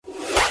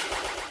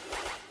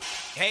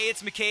Hey,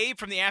 it's McCabe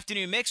from the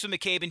Afternoon Mix with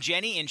McCabe and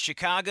Jenny in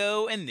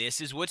Chicago, and this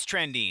is what's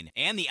trending.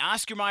 And the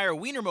Oscar Mayer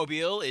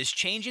Wienermobile is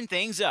changing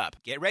things up.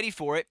 Get ready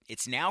for it.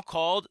 It's now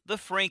called the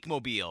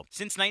Frankmobile.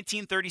 Since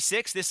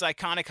 1936, this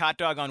iconic hot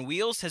dog on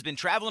wheels has been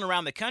traveling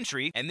around the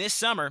country, and this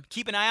summer,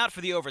 keep an eye out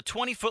for the over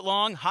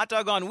 20-foot-long hot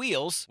dog on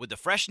wheels with the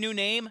fresh new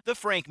name, the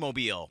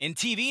Frankmobile. In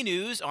TV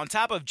news, on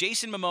top of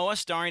Jason Momoa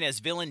starring as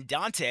villain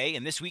Dante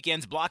in this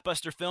weekend's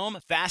blockbuster film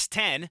Fast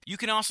 10, you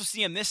can also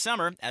see him this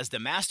summer as the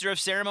Master of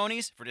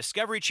Ceremonies for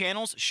Discovery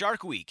Channel's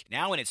Shark Week,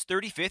 now in its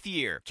 35th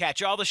year.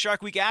 Catch all the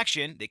Shark Week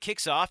action that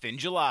kicks off in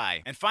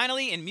July. And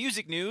finally, in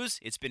music news,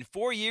 it's been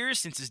 4 years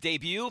since his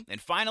debut, and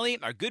finally,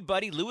 our good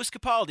buddy Louis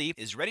Capaldi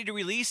is ready to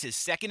release his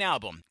second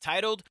album,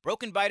 titled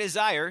Broken by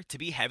Desire to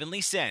be Heavenly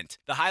Sent.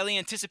 The highly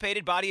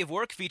anticipated body of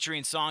work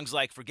featuring songs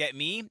like Forget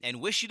Me and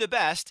Wish You the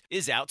Best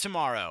is out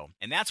tomorrow.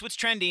 And that's what's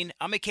trending.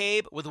 I'm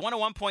McCabe with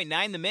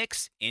 101.9 The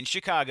Mix in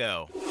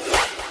Chicago.